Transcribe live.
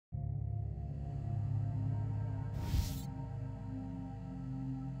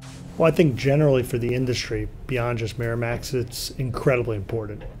Well, I think generally for the industry, beyond just Miramax, it's incredibly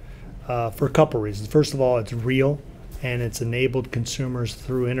important for a couple reasons. First of all, it's real, and it's enabled consumers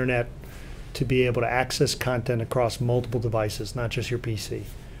through internet to be able to access content across multiple devices, not just your PC.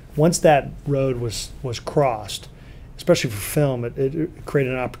 Once that road was crossed, especially for film, it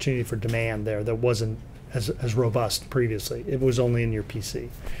created an opportunity for demand there that wasn't as robust previously. It was only in your PC.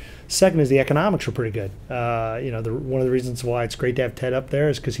 Second is the economics were pretty good. One of the reasons why it's great to have Ted up there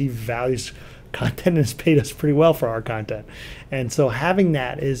is because he values content and has paid us pretty well for our content. And so having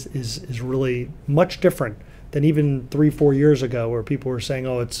that is really much different than even 3-4 years ago, where people were saying,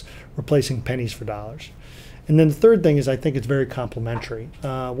 oh, it's replacing pennies for dollars. And then the third thing is I think it's very complementary.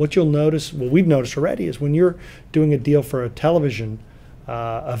 What you'll notice, what we've noticed already, is when you're doing a deal for a television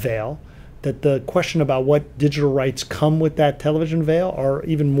avail, that the question about what digital rights come with that television avail are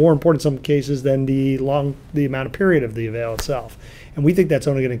even more important in some cases than the amount of period of the avail itself. And we think that's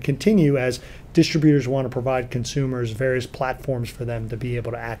only going to continue as distributors want to provide consumers various platforms for them to be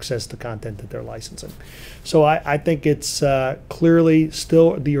able to access the content that they're licensing. So I think it's clearly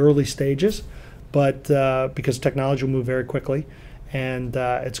still the early stages, but because technology will move very quickly, and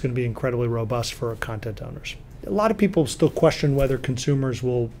it's going to be incredibly robust for content owners. A lot of people still question whether consumers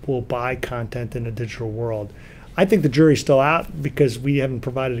will buy content in a digital world. I think the jury's still out because we haven't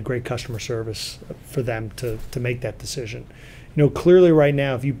provided a great customer service for them to make that decision. You know, clearly right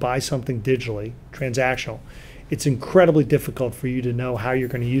now, if you buy something digitally, transactional, it's incredibly difficult for you to know how you're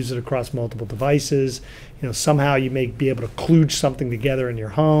going to use it across multiple devices. You know, somehow you may be able to kludge something together in your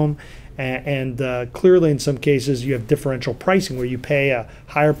home. And clearly in some cases you have differential pricing where you pay a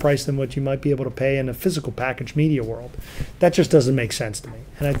higher price than what you might be able to pay in a physical packaged media world. That just doesn't make sense to me.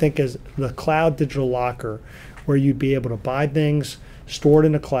 And I think as the cloud digital locker, where you'd be able to buy things stored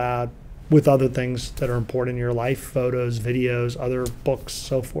in the cloud with other things that are important in your life, photos, videos, other books,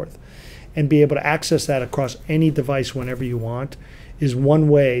 so forth, and be able to access that across any device whenever you want, is one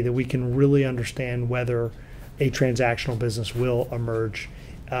way that we can really understand whether a transactional business will emerge.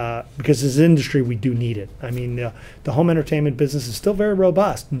 Because as an industry, we do need it. I mean, the home entertainment business is still very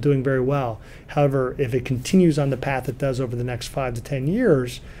robust and doing very well. However, if it continues on the path it does over the next 5 to 10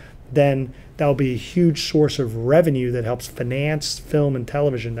 years, then that will be a huge source of revenue that helps finance film and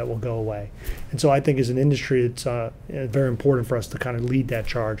television that will go away. And so I think as an industry, it's very important for us to kind of lead that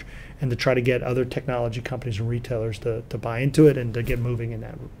charge and to try to get other technology companies and retailers to buy into it and to get moving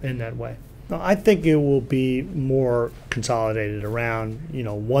in that way. I think it will be more consolidated around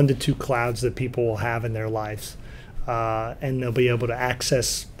 1 to 2 clouds that people will have in their lives, and they'll be able to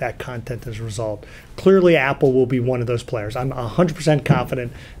access that content as a result. Clearly, Apple will be one of those players. I'm 100%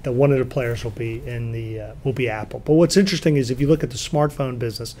 confident that one of the players will be Apple. But what's interesting is if you look at the smartphone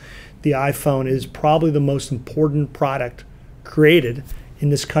business, the iPhone is probably the most important product created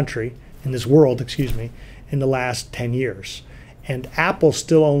in this country, in this world, excuse me, in the last 10 years. And Apple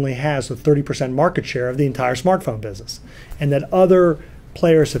still only has a 30% market share of the entire smartphone business. And that other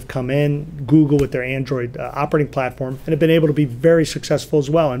players have come in, Google with their Android operating platform, and have been able to be very successful as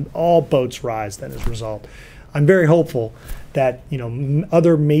well. And all boats rise then as a result. I'm very hopeful that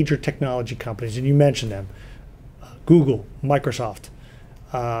other major technology companies, and you mentioned them, Google, Microsoft,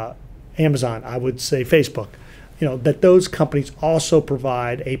 Amazon, I would say Facebook, that those companies also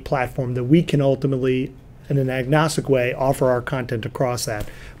provide a platform that we can ultimately, in an agnostic way, offer our content across that,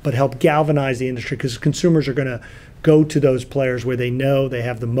 but help galvanize the industry, because consumers are going to go to those players where they know they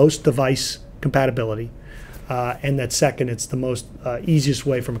have the most device compatibility, and that second, it's the most easiest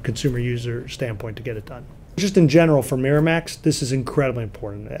way from a consumer user standpoint to get it done. Just in general for Miramax, this is incredibly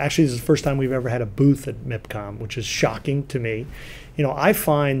important. Actually, this is the first time we've ever had a booth at MIPCOM, which is shocking to me. I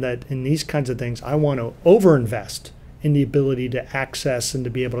find that in these kinds of things, I want to overinvest in the ability to access and to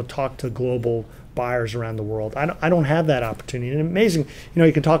be able to talk to global buyers around the world. I don't have that opportunity. And amazing,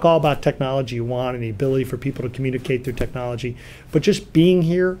 you can talk all about technology you want and the ability for people to communicate through technology, but just being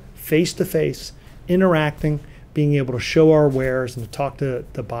here face to face, interacting, being able to show our wares and to talk to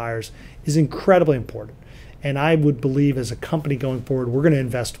the buyers is incredibly important. And I would believe as a company going forward, we're going to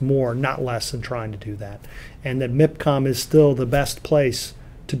invest more, not less, in trying to do that. And that MIPCOM is still the best place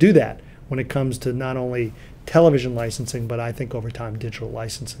to do that when it comes to not only television licensing, but I think over time digital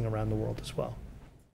licensing around the world as well.